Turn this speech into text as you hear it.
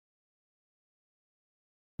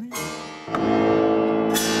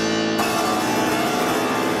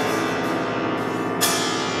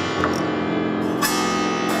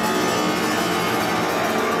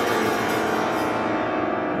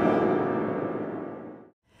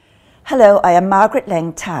Hello, I am Margaret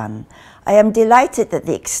Leng. I am delighted that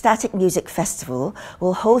the Ecstatic Music Festival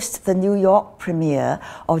will host the New York premiere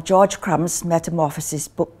of George Crumb's Metamorphosis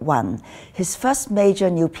Book 1, his first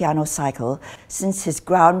major new piano cycle since his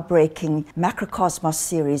groundbreaking Macrocosmos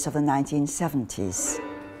series of the 1970s.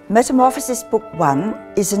 Metamorphosis Book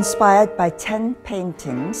 1 is inspired by 10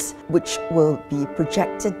 paintings which will be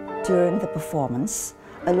projected during the performance,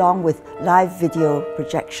 along with live video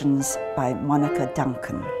projections by Monica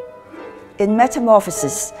Duncan. In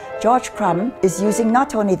Metamorphosis, George Crumb is using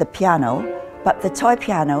not only the piano, but the toy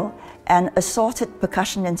piano and assorted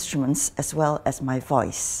percussion instruments as well as my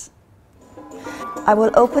voice. I will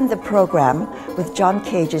open the program with John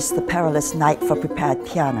Cage's The Perilous Night for prepared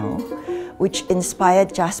piano, which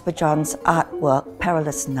inspired Jasper John's artwork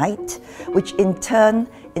Perilous Night, which in turn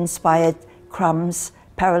inspired Crumb's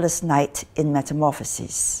Perilous Night in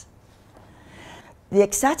Metamorphosis. The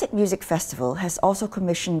Ecstatic Music Festival has also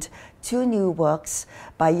commissioned 2 new works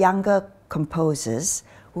by younger composers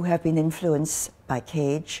who have been influenced by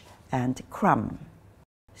Cage and Crumb.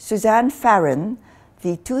 Suzanne Farrin,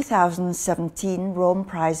 the 2017 Rome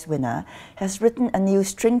Prize winner, has written a new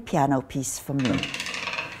string piano piece for me.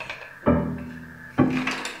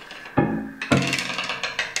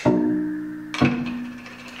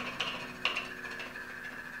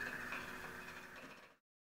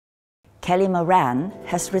 Moran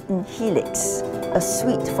has written Helix, a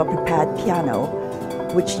suite for prepared piano,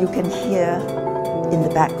 which you can hear in the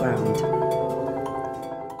background.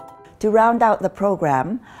 To round out the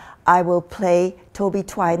program, I will play Toby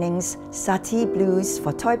Twining's Satie Blues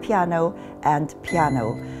for toy piano and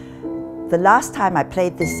piano. The last time I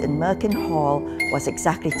played this in Merkin Hall was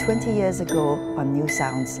exactly 20 years ago on New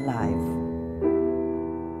Sounds Live.